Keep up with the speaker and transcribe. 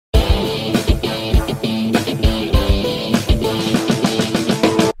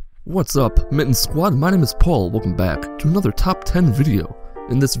What's up, Mitten Squad? My name is Paul. Welcome back to another top 10 video.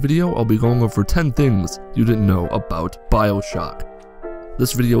 In this video, I'll be going over 10 things you didn't know about Bioshock.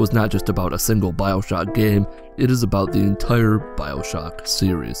 This video is not just about a single Bioshock game, it is about the entire Bioshock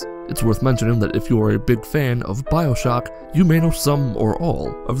series. It's worth mentioning that if you are a big fan of Bioshock, you may know some or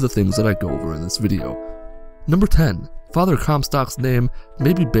all of the things that I go over in this video. Number 10. Father Comstock's name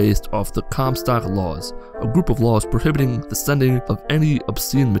may be based off the Comstock Laws, a group of laws prohibiting the sending of any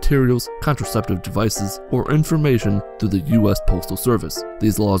obscene materials, contraceptive devices, or information through the U.S. Postal Service.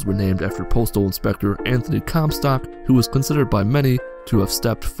 These laws were named after Postal Inspector Anthony Comstock, who was considered by many to have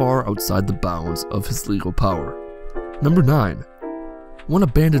stepped far outside the bounds of his legal power. Number 9. One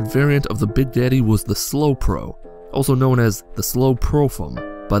abandoned variant of the Big Daddy was the Slow Pro, also known as the Slow Profum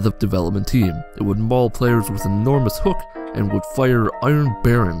by the development team. It would maul players with an enormous hook and would fire iron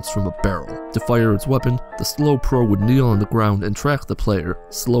bearings from a barrel. To fire its weapon, the Slow Pro would kneel on the ground and track the player.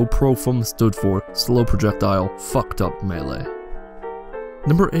 Slow Profum stood for Slow Projectile Fucked Up Melee.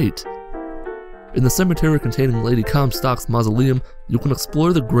 Number 8. In the cemetery containing Lady Comstock's mausoleum, you can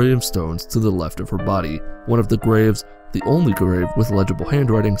explore the gravestones to the left of her body. One of the graves, the only grave with legible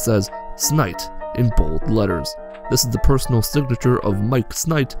handwriting, says Snite in bold letters. This is the personal signature of Mike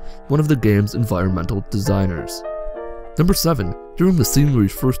Snite, one of the game's environmental designers. Number 7. During the scene where you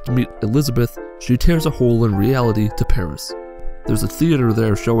first meet Elizabeth, she tears a hole in reality to Paris. There's a theater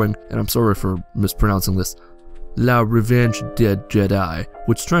there showing, and I'm sorry for mispronouncing this, La Revenge des Jedi,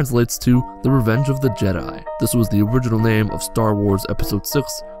 which translates to The Revenge of the Jedi. This was the original name of Star Wars Episode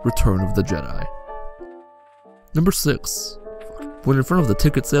 6, Return of the Jedi. Number 6. When in front of the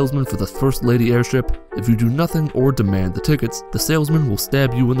ticket salesman for the First Lady airship, if you do nothing or demand the tickets, the salesman will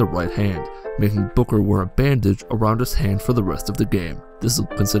stab you in the right hand, making Booker wear a bandage around his hand for the rest of the game. This is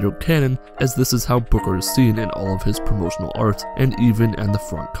considered canon, as this is how Booker is seen in all of his promotional art, and even on the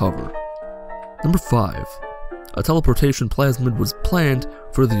front cover. Number 5. A teleportation plasmid was planned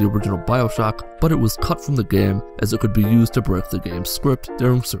for the original Bioshock, but it was cut from the game as it could be used to break the game's script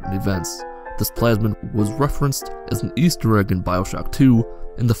during certain events. This plasmid was referenced as an Easter egg in Bioshock 2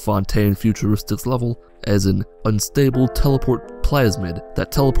 in the Fontaine Futuristics level as an unstable teleport plasmid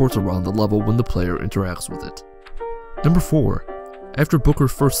that teleports around the level when the player interacts with it. Number 4. After Booker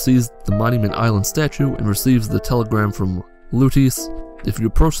first sees the Monument Island statue and receives the telegram from Lutis, if you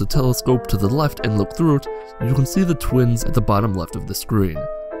approach the telescope to the left and look through it, you can see the twins at the bottom left of the screen.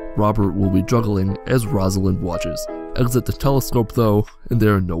 Robert will be juggling as Rosalind watches. Exit the telescope though, and they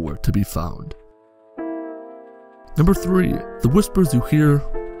are nowhere to be found. Number 3. The whispers you hear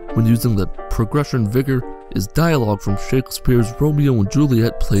when using the progression vigor is dialogue from Shakespeare's Romeo and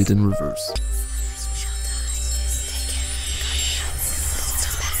Juliet played in reverse.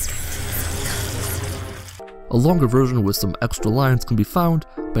 A longer version with some extra lines can be found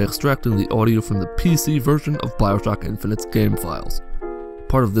by extracting the audio from the PC version of Bioshock Infinite's game files.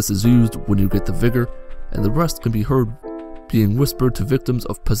 Part of this is used when you get the vigor, and the rest can be heard being whispered to victims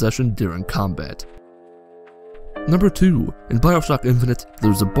of possession during combat. Number 2. In Bioshock Infinite,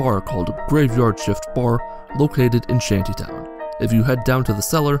 there's a bar called Graveyard Shift Bar located in Shantytown. If you head down to the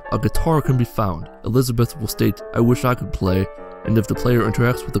cellar, a guitar can be found. Elizabeth will state, "I wish I could play," and if the player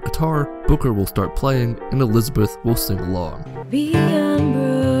interacts with the guitar, Booker will start playing and Elizabeth will sing along. Be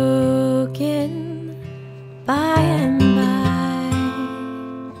unbroken by and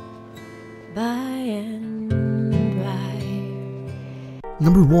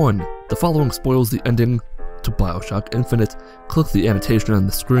Number 1. The following spoils the ending to Bioshock Infinite. Click the annotation on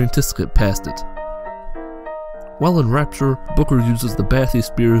the screen to skip past it. While in Rapture, Booker uses the Bathy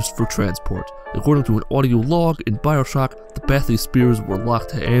Spears for transport. According to an audio log in Bioshock, the Bathy Spears were locked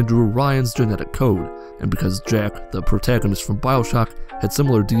to Andrew Ryan's genetic code, and because Jack, the protagonist from Bioshock, had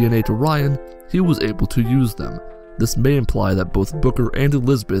similar DNA to Ryan, he was able to use them. This may imply that both Booker and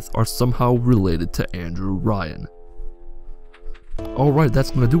Elizabeth are somehow related to Andrew Ryan. Alright,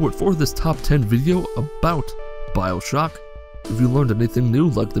 that's going to do it for this top 10 video about Bioshock. If you learned anything new,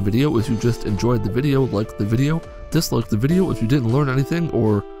 like the video. If you just enjoyed the video, like the video. Dislike the video if you didn't learn anything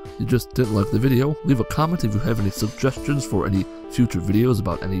or you just didn't like the video. Leave a comment if you have any suggestions for any future videos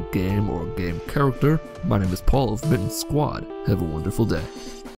about any game or game character. My name is Paul of Mitten Squad. Have a wonderful day.